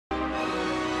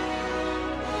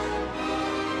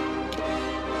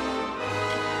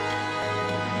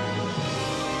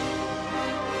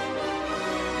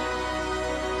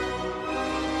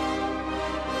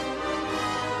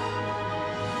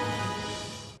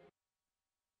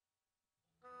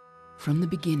From the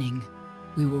beginning,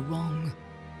 we were wrong.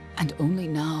 And only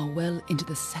now, well into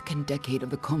the second decade of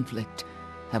the conflict,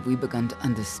 have we begun to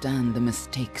understand the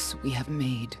mistakes we have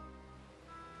made.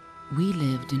 We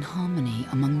lived in harmony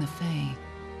among the Fae,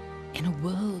 in a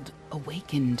world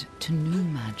awakened to new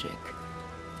magic.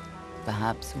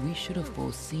 Perhaps we should have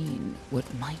foreseen what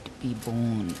might be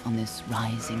born on this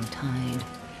rising tide.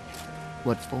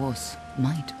 What force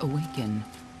might awaken.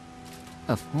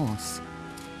 A force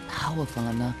powerful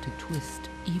enough to twist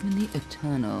even the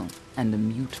eternal and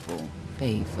immutable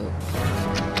Fae folk.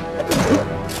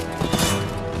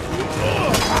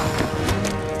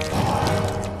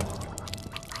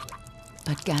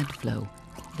 But Gadflow,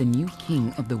 the new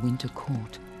king of the Winter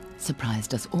Court,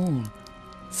 surprised us all.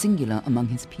 Singular among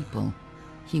his people,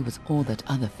 he was all that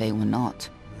other Fae were not.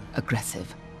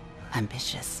 Aggressive,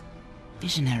 ambitious,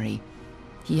 visionary.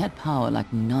 He had power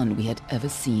like none we had ever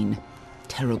seen.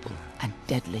 Terrible and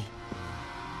deadly.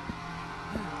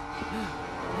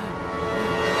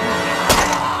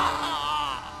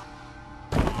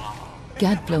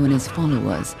 Gadflow and his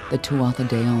followers, the Tuatha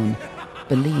Deon,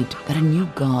 believed that a new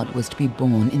god was to be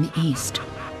born in the east,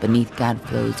 beneath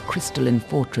Gadflow's crystalline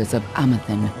fortress of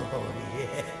Amathen.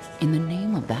 In the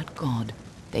name of that god,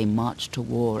 they marched to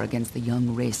war against the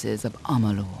young races of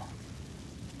Amalur.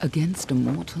 Against a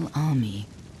mortal army,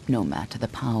 no matter the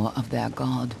power of their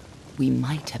god, we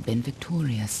might have been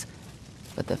victorious.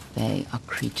 But the Fae are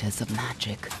creatures of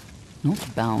magic,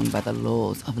 not bound by the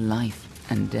laws of life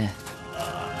and death.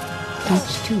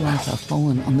 Each Tuatha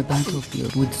fallen on the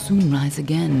battlefield would soon rise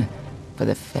again, for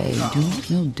the Fae do not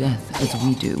know death as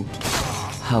we do.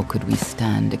 How could we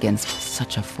stand against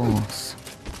such a force?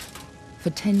 For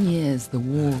 10 years the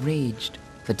war raged.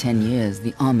 For 10 years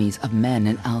the armies of Men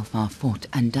and Alpha fought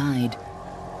and died.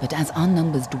 But as our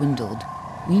numbers dwindled,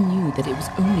 we knew that it was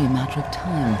only a matter of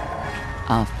time.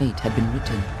 Our fate had been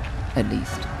written. At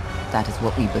least, that is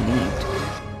what we believed.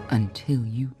 Until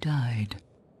you died.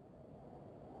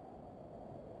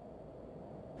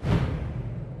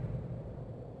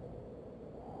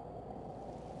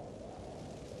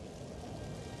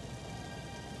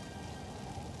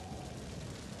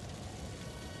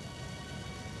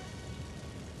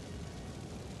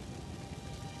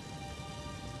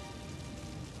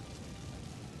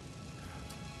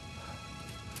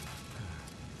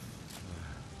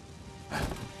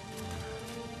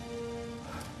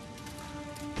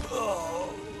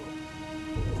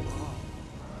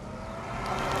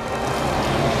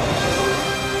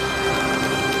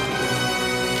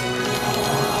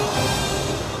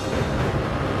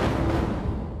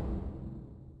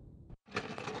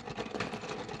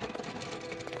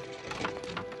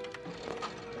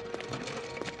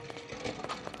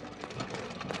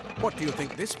 What do you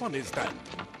think this one is then?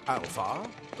 Alpha?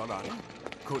 Garan?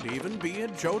 Could even be a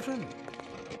Jotun.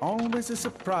 Always a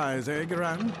surprise, eh,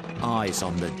 Garan? Eyes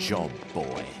on the job,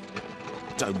 boy.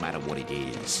 Don't matter what it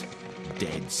is.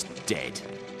 Dead's dead.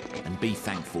 And be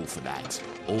thankful for that.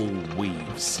 All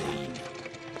we've seen.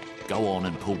 Go on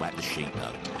and pull back the sheet,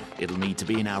 though. It'll need to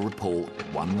be in our report,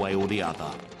 one way or the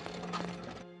other.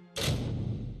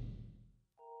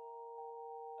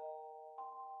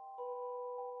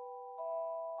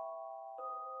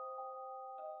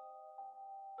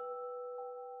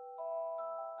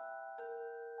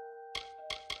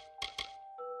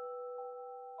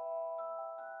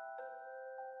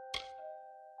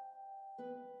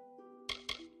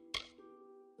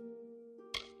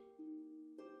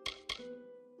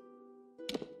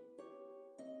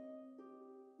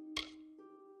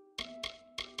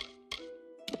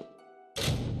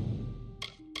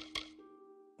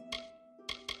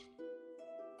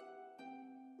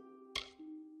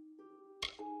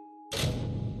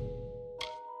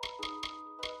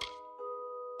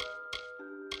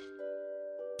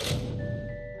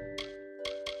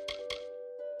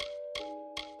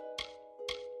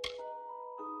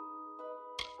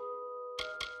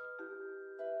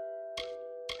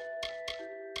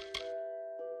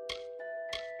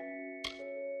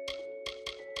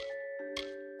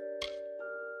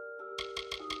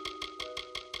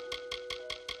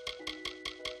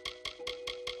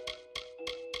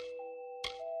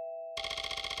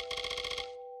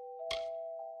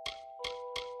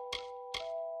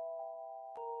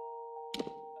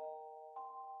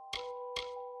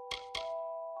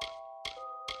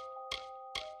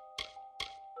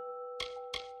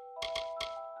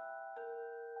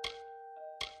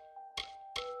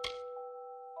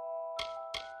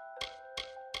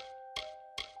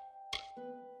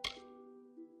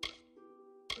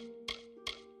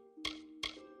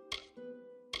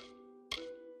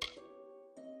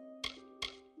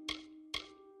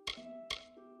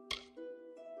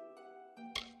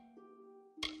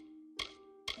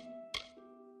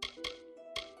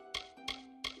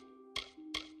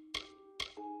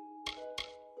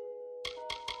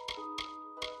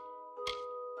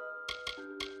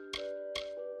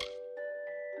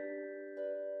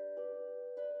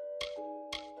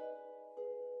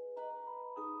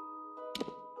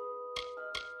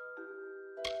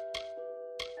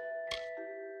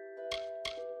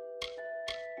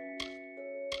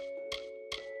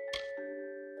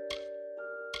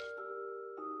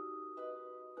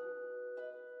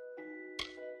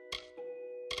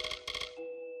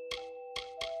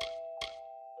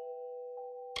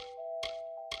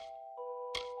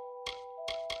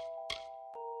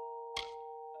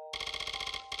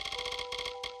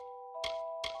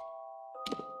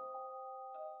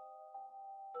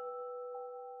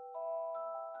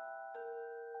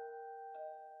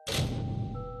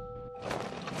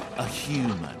 A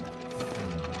human.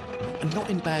 And not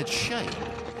in bad shape.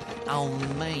 I'll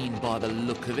mean by the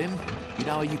look of him. You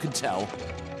know how you can tell?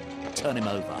 Turn him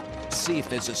over. See if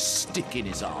there's a stick in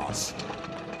his arse.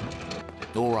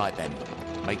 All right then.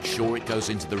 Make sure it goes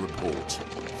into the report.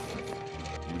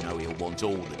 You know he'll want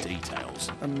all the details.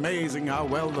 Amazing how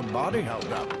well the body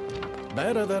held up.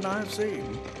 Better than I've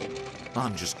seen.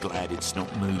 I'm just glad it's not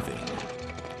moving.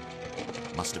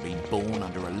 Must have been born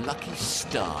under a lucky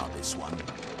star, this one.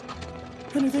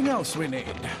 Anything else we need?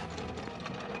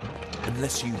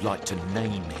 Unless you'd like to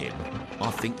name him, I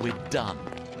think we're done.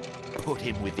 Put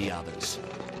him with the others.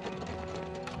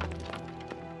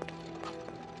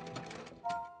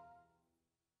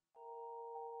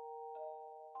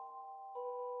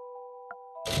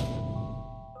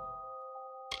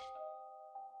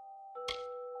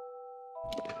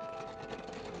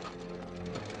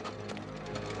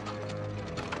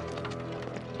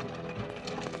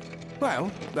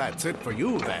 Well, that's it for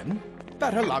you then.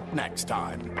 Better luck next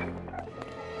time.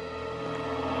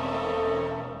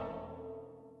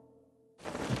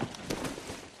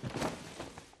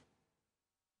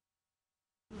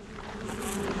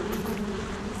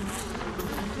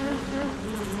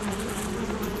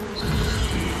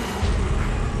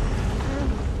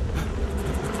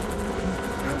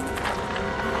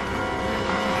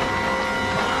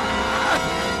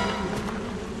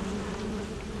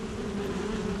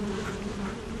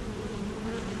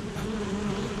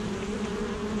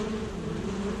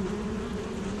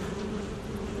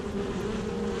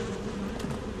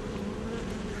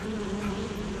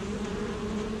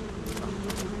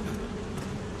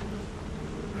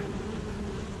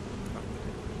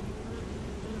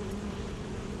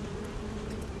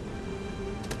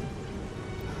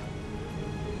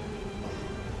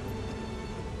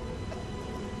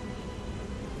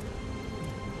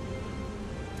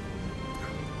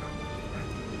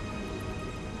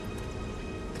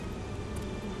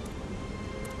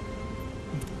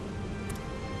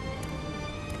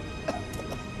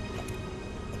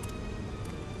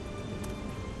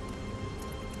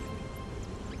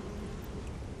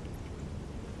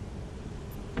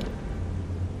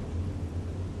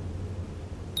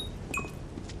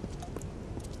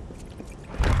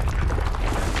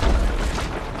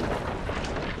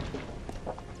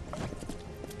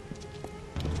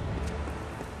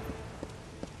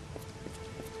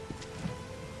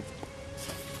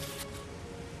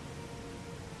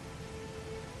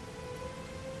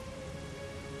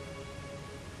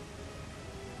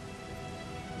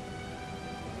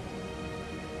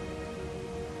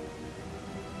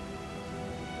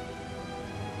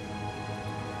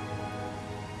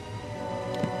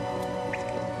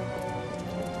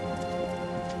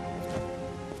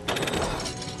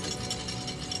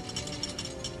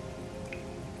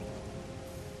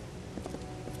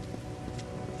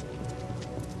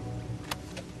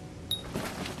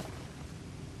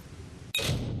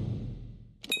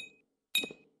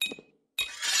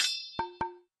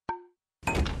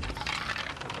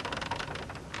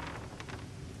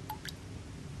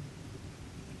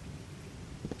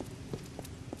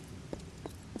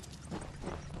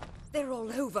 They're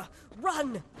all over.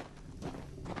 Run!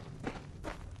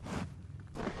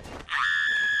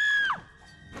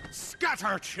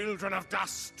 Scatter, children of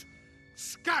dust!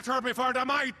 Scatter before the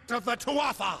might of the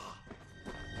Tuatha!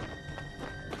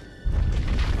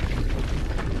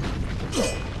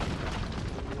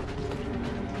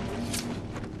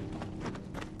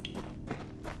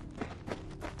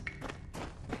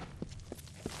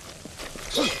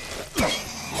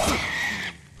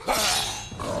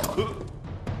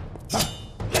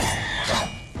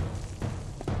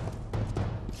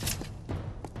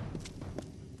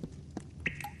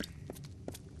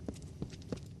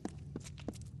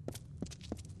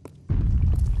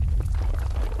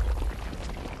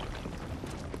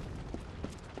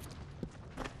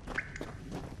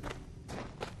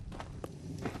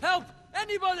 Help!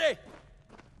 Anybody!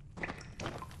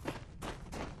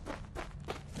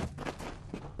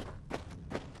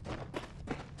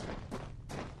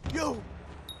 You!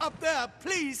 Up there,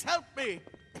 please help me!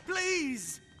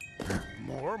 Please!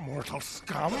 More mortal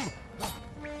scum? No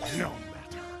matter. You'll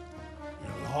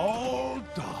all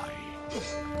die.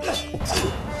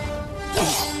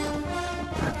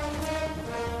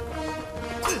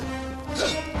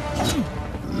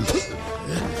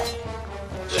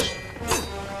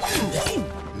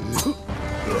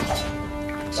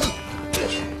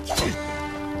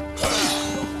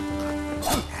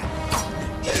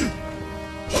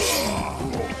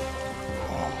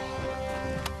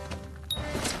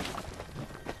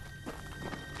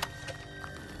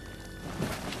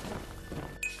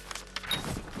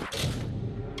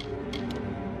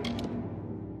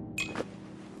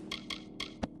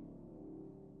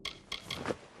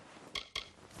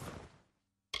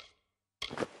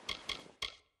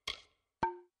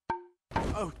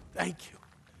 thank you.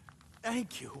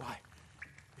 Thank you.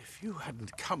 If you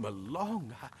hadn't come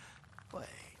along, Wait.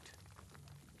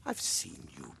 I've seen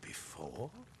you before.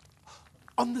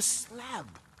 On the slab.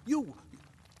 You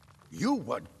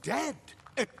were dead.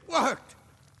 It worked.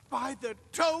 By the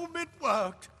tome, it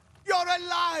worked. You're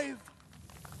alive.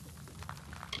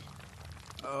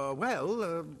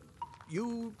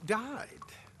 You died.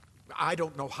 I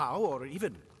don't know how or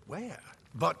even where.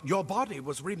 But your body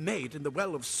was remade in the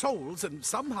Well of Souls, and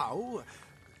somehow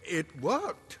it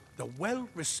worked. The well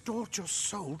restored your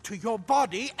soul to your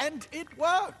body, and it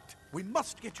worked. We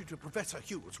must get you to Professor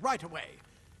Hughes right away.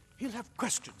 He'll have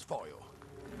questions for you.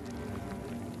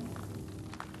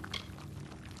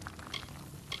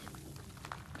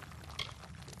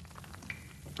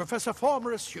 Professor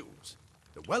Formerus Hughes,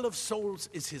 the Well of Souls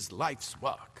is his life's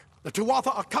work. The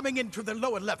Tuatha are coming into the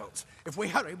lower levels. If we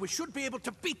hurry, we should be able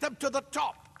to beat them to the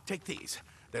top. Take these.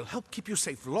 They'll help keep you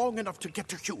safe long enough to get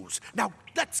to Hughes. Now,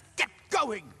 let's get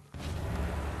going!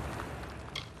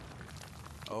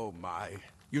 Oh, my.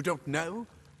 You don't know?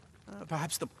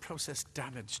 Perhaps the process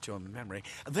damaged your memory.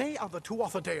 They are the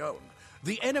Tuatha Deon,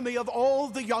 the enemy of all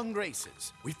the young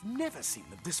races. We've never seen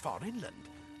them this far inland.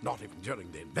 Not even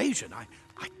during the invasion. I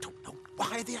don't know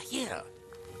why they're here.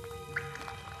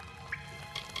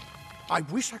 I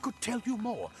wish I could tell you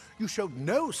more. You showed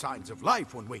no signs of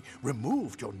life when we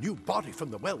removed your new body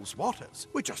from the well's waters.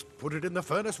 We just put it in the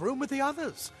furnace room with the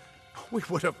others. We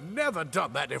would have never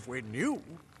done that if we knew.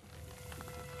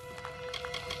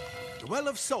 The Well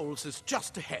of Souls is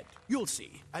just ahead. You'll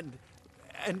see. And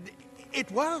it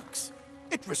works.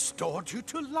 It restored you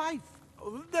to life.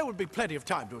 There will be plenty of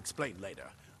time to explain later.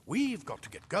 We've got to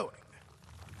get going.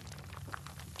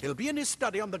 He'll be in his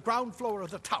study on the ground floor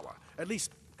of the tower. At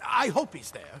least, I hope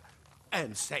he's there.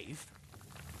 And safe.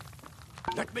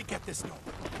 Let me get this going.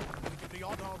 We can be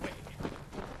on our way.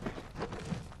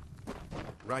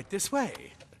 Right this way.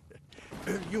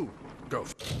 You go.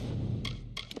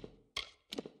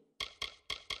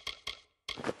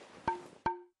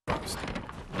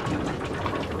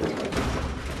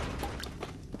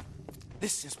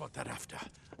 This is what they're after.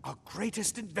 Our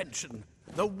greatest invention.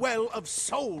 The Well of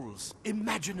Souls.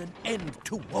 Imagine an end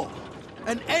to war.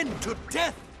 An end to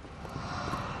death.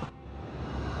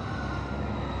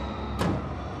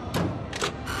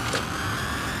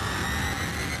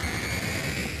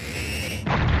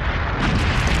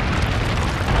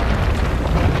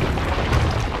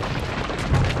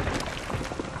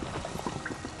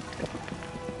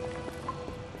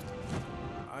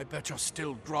 I bet you're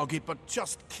still groggy, but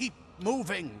just keep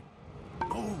moving.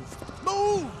 Move!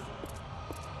 Move!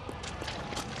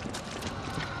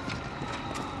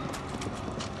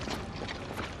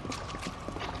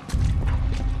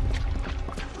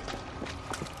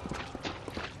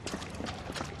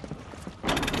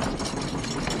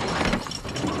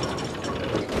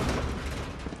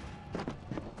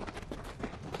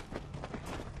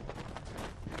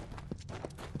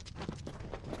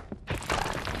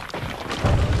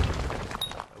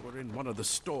 We're in one of the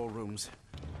storerooms.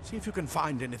 See if you can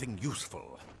find anything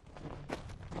useful.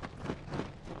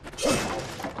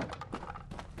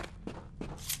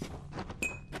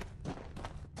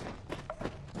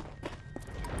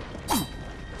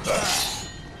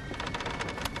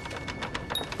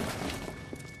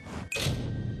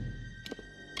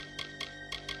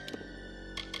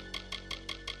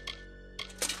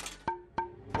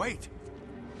 Wait!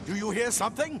 Do you hear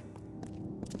something?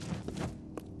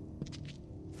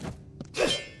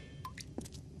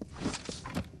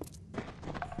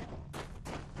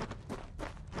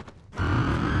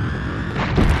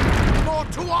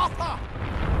 Tuatha!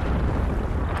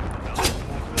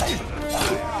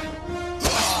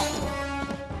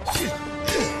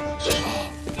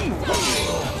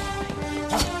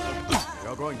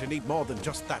 You're going to need more than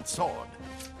just that sword.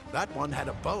 That one had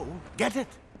a bow. Get it?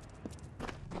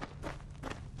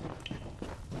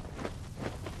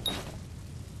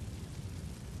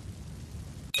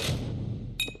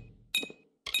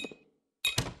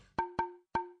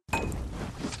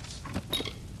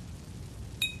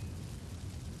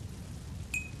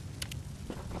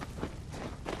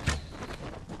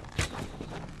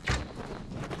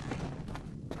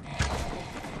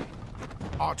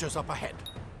 Archers up ahead.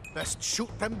 Best shoot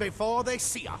them before they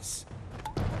see us.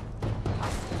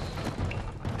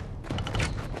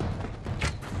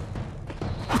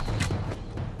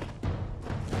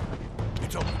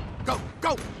 It's over. Go,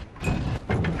 go!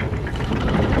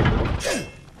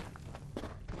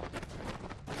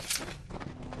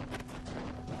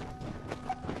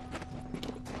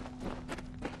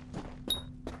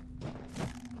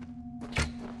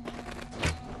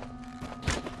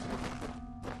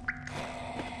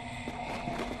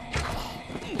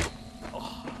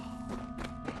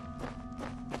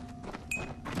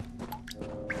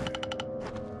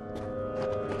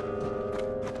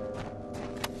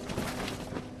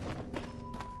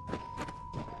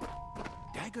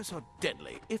 daggers are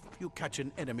deadly if you catch an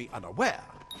enemy unaware.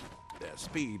 Their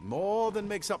speed more than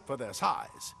makes up for their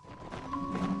size.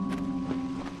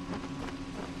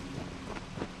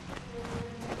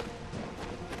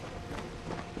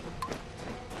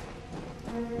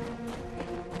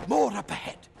 More up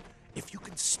ahead. If you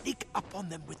can sneak up on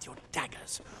them with your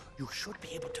daggers, you should be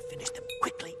able to finish them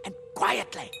quickly and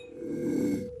quietly.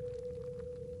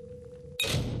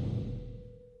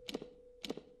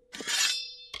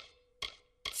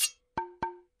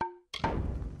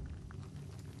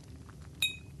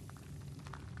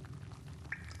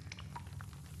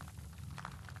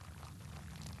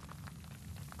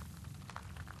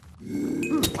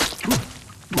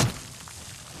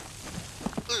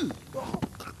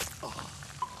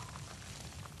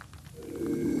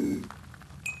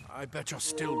 I bet you're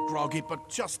still groggy, but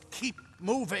just keep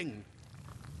moving.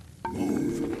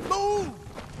 Move! Move!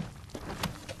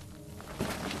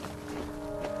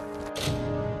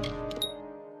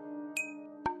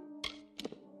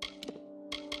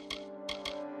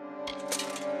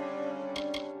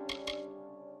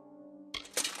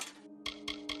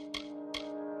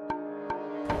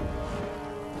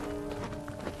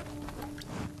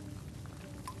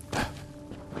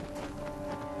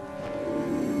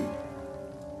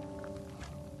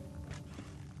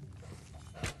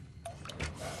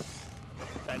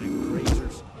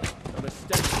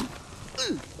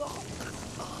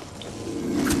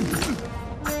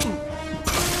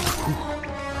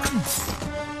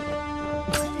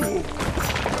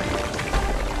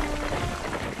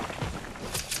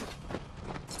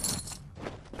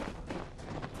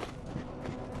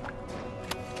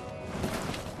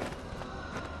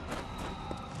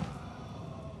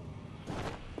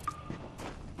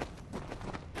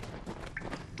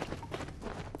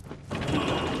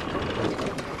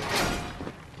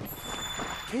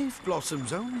 Cave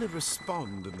blossoms only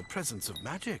respond in the presence of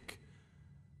magic.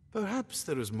 Perhaps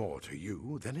there is more to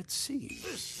you than it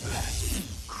seems.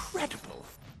 Incredible!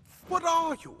 What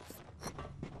are you?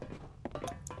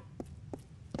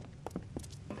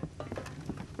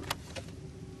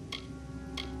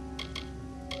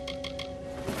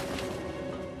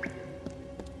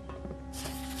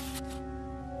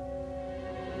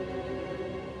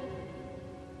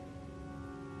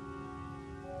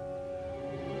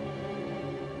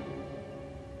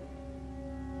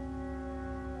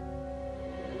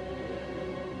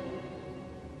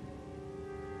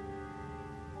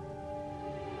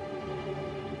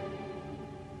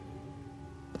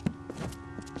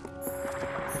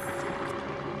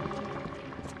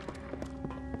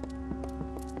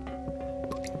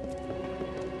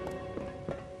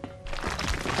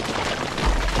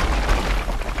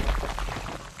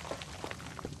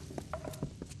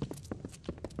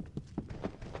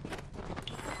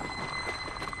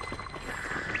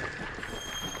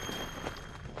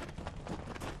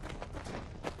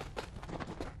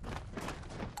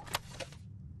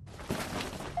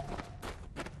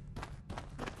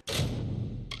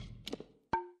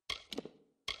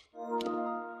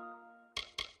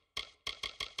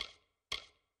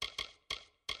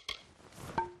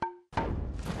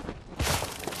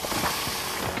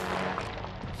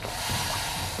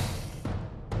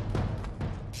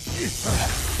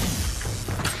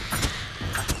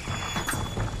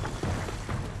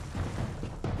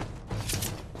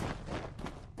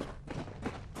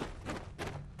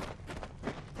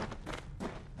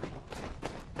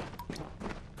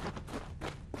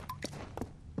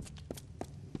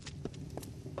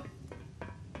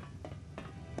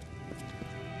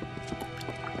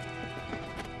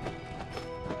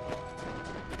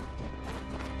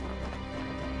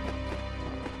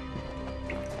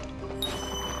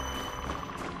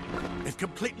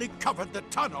 Completely covered the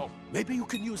tunnel. Maybe you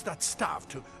can use that staff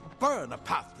to burn a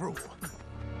path through.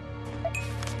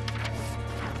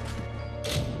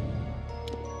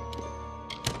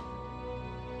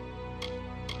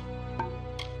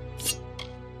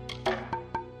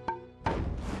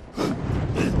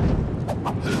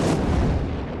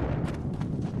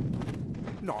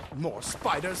 Not more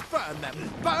spiders. Burn them!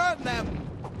 Burn them!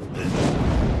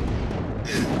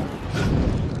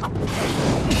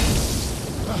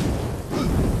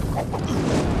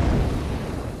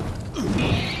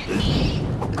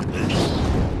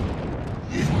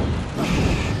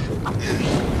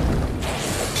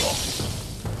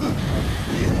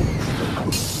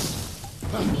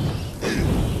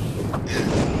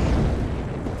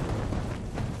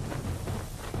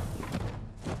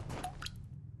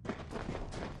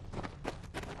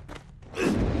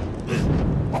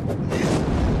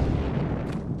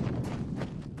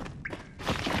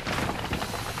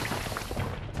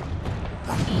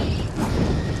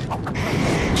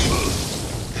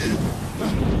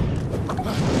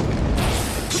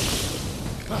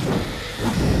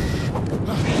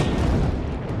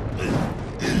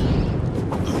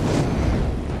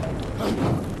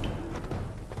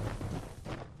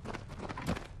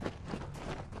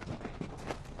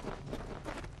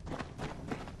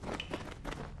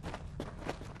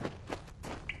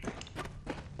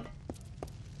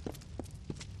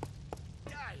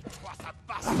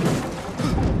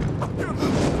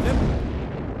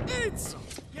 It's...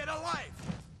 Get alive!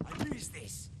 I lose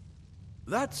this.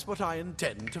 That's what I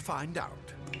intend to find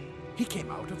out. He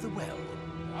came out of the well.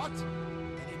 What?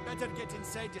 Then he'd better get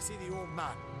inside to see the old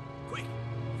man. Quick,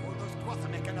 before those Tuatha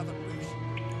make another push.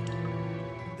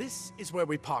 This is where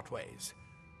we part ways.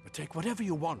 But take whatever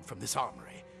you want from this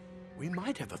armory. We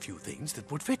might have a few things that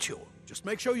would fit you. Just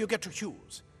make sure you get your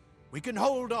shoes. We can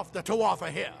hold off the Tuatha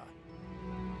here.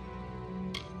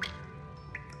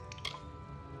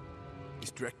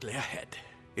 He's directly ahead,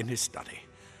 in his study.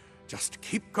 Just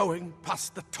keep going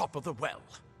past the top of the well.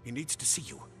 He needs to see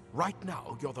you. Right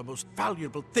now, you're the most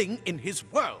valuable thing in his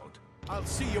world. I'll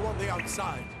see you on the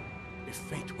outside, if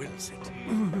fate wills it.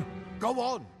 Go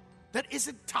on. There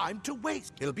isn't time to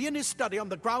waste. He'll be in his study on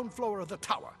the ground floor of the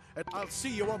tower, and I'll see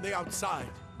you on the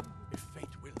outside, if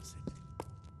fate wills it.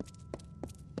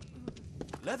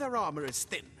 Leather armor is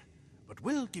thin, but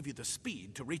will give you the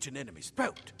speed to reach an enemy's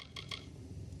boat.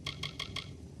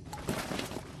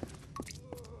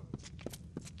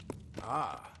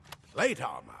 Ah, plate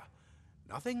armor.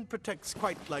 Nothing protects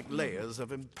quite like layers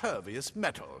of impervious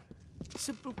metal.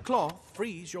 Simple cloth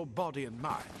frees your body and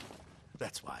mind.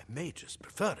 That's why mages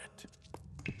prefer it.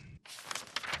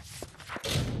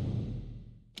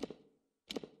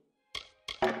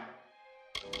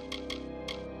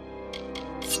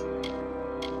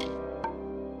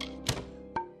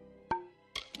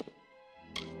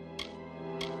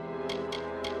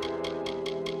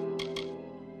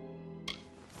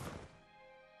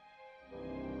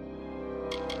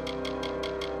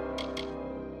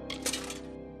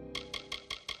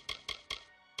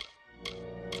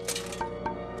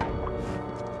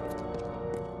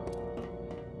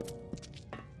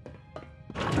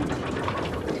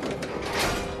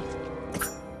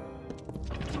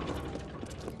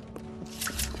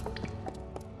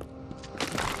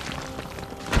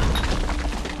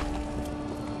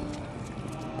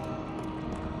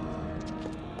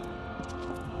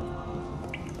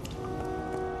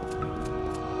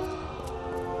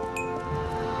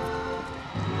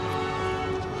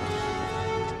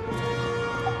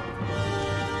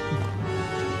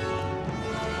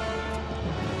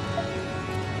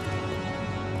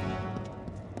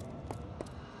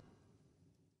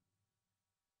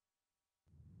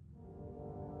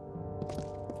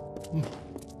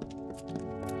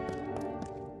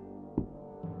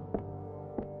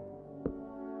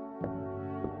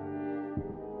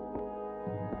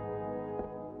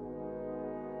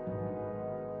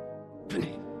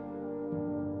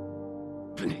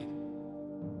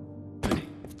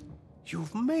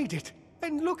 You've made it!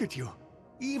 And look at you!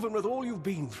 Even with all you've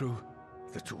been through.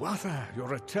 The Tuatha, your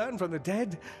return from the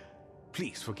dead.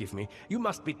 Please forgive me. You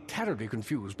must be terribly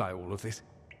confused by all of this.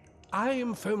 I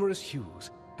am Fomerus Hughes,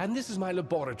 and this is my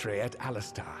laboratory at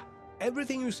Alistar.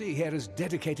 Everything you see here is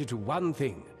dedicated to one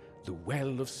thing, the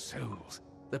Well of Souls,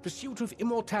 the pursuit of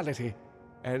immortality.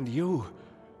 And you're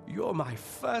my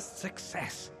first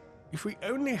success. If we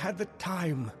only had the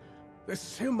time, there's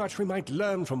so much we might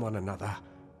learn from one another.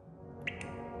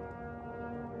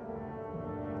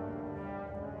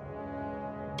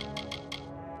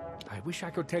 I wish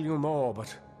I could tell you more,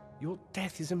 but your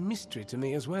death is a mystery to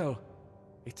me as well.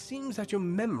 It seems that your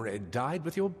memory died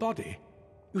with your body.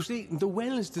 You see, the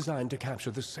well is designed to capture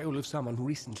the soul of someone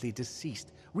recently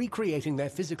deceased, recreating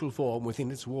their physical form within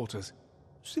its waters.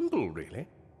 Simple, really.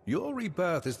 Your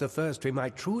rebirth is the first we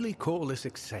might truly call a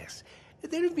success.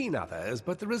 There have been others,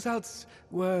 but the results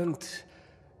weren't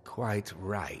quite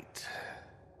right.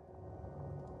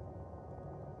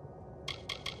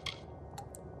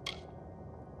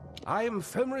 I am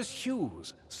Fomerus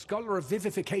Hughes, Scholar of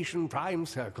Vivification Prime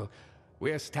Circle.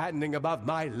 We're standing above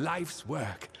my life's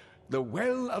work, the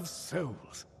Well of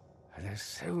Souls. There's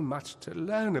so much to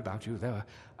learn about you, though.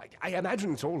 I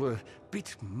imagine it's all a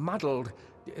bit muddled.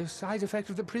 A side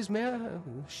effect of the prismere?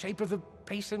 Shape of the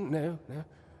basin? No.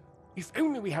 If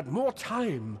only we had more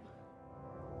time.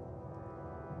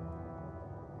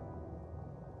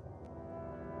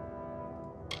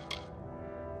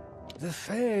 The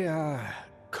Fae are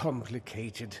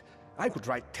complicated. I could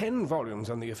write 10 volumes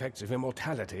on the effects of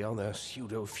immortality on their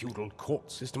pseudo-feudal court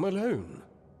system alone.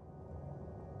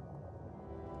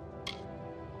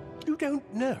 You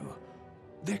don't know.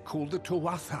 They're called the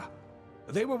Tuatha.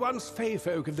 They were once Fae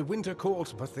folk of the Winter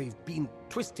Court, but they've been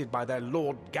twisted by their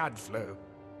Lord Gadflow.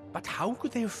 But how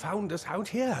could they have found us out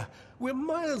here? We're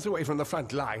miles away from the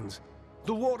front lines.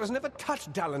 The war has never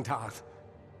touched Dalantarth.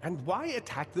 And why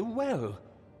attack the well?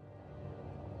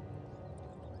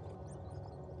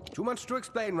 Too much to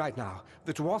explain right now.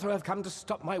 The Tuatha have come to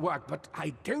stop my work, but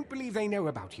I don't believe they know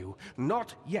about you.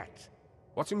 Not yet.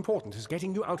 What's important is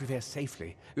getting you out of here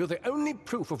safely. You're the only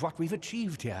proof of what we've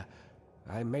achieved here.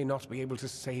 I may not be able to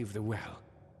save the well,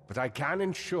 but I can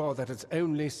ensure that its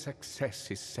only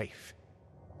success is safe.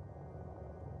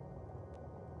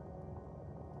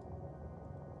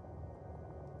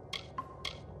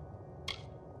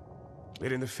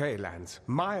 We're in the Feylands,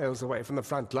 miles away from the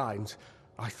front lines.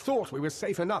 I thought we were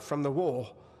safe enough from the war,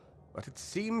 but it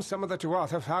seems some of the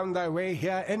Tuatha have found their way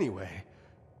here anyway.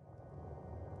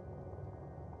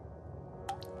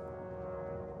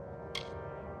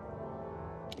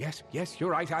 Yes,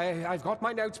 you're right. I've got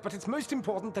my notes, but it's most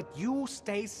important that you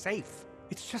stay safe.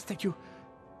 It's just that you're...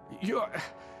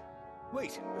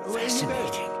 Wait.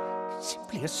 Fascinating.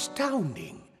 Simply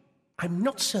astounding. I'm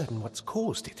not certain what's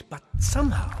caused it, but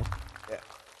somehow...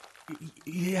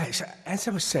 Yes, as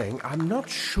I was saying, I'm not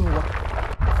sure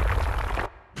what...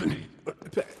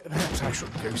 Perhaps I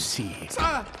should go see.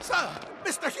 Sir!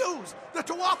 Mr. Hughes! The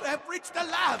Tuatha have reached the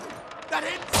lab! They're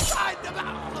inside the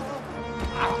lab!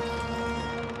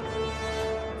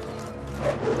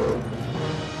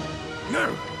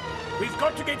 No! We've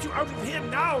got to get you out of here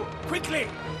now! Quickly!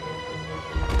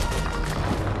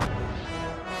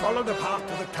 Follow the path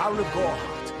to the town of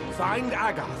Gorhart. Find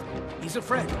Agath. He's a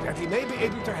friend, and he may be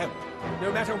able to help.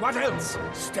 No matter what else,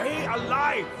 stay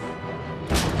alive!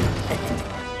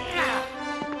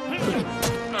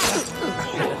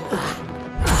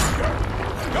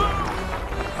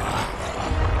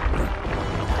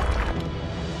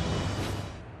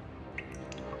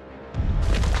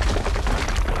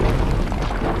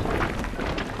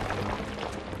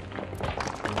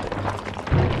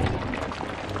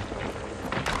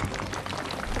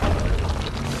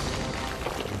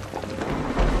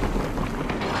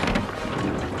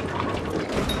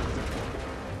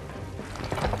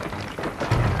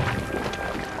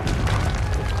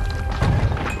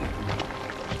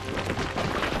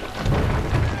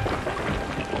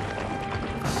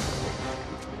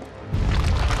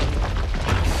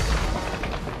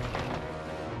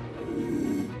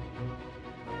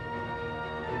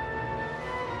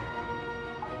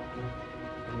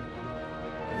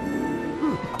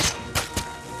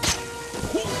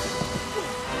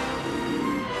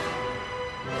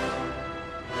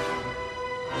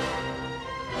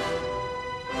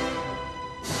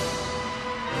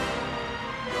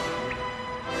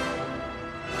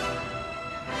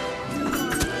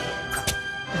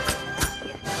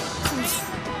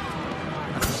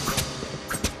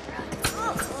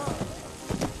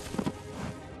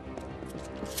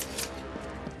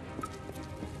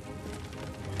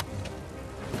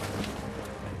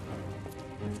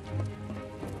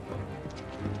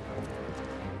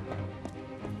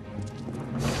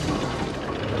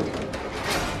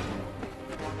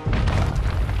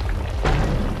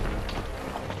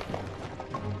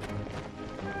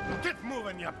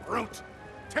 You brute!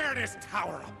 Tear this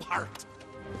tower apart!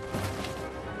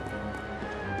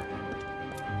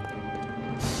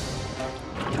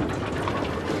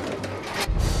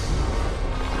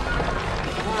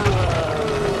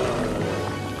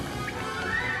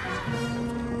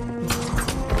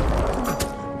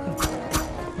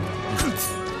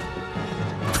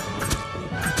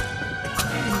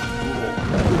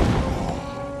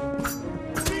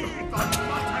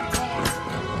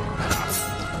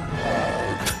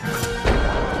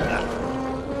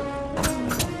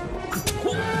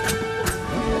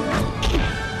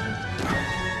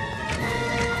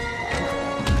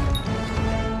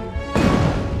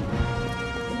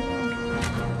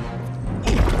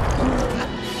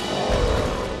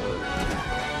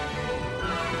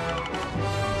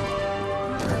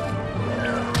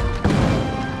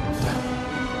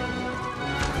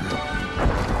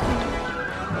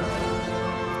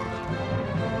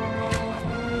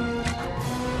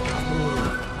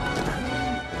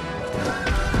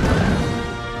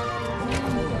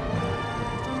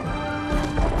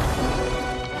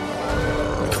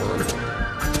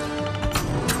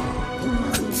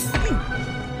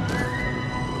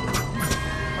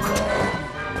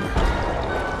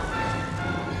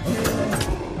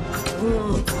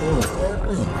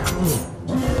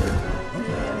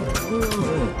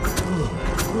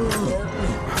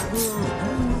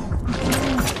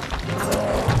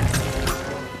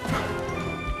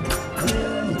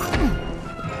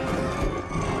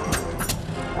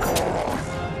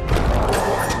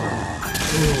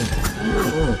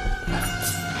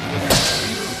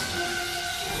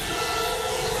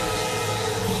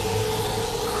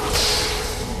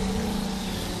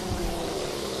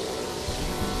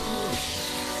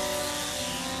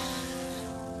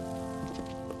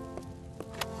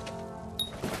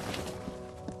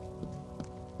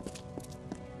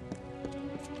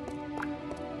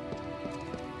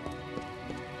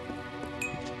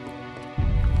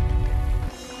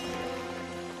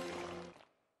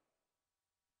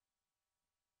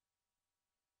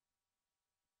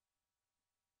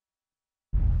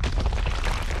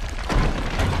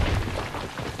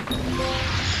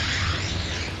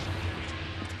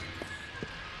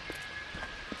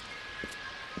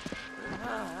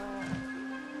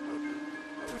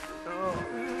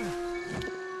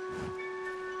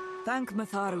 Thank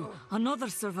Matharu, another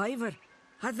survivor.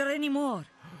 Are there any more?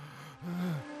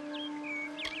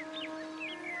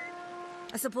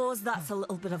 I suppose that's a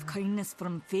little bit of kindness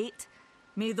from fate.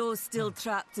 May those still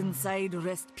trapped inside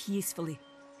rest peacefully.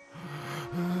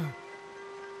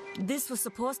 This was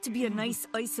supposed to be a nice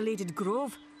isolated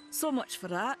grove. So much for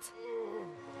that.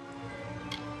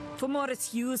 For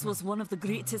Morris Hughes was one of the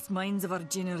greatest minds of our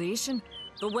generation.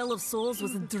 The Well of Souls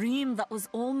was a dream that was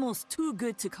almost too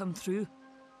good to come true.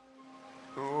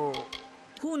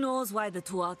 Who knows why the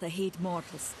Tuatha hate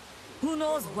mortals? Who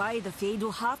knows why the Fae do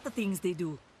half the things they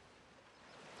do?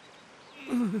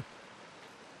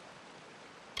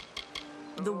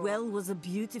 The well was a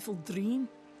beautiful dream,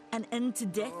 an end to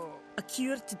death, a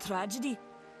cure to tragedy.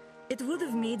 It would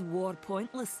have made war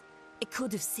pointless. It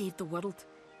could have saved the world.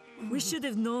 We should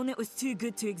have known it was too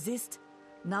good to exist.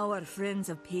 Now our friends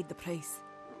have paid the price.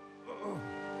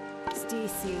 Stay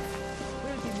safe.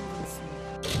 We'll be moving soon.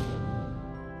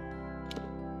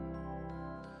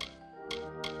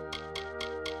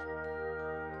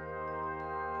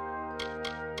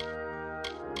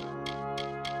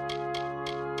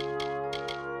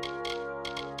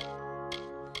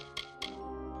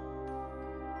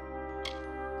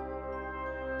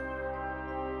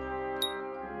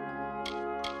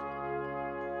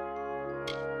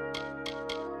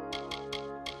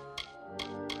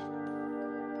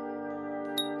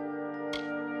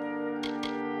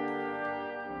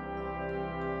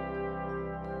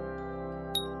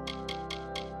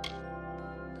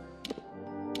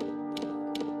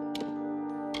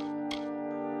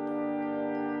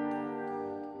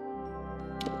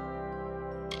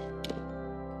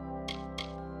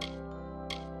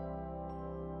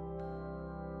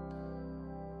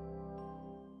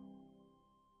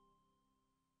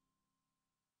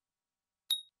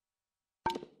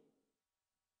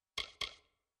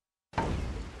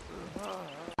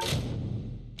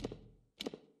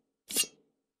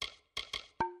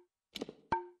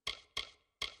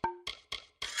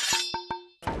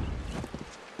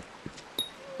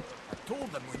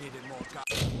 Told them we needed more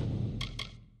cars.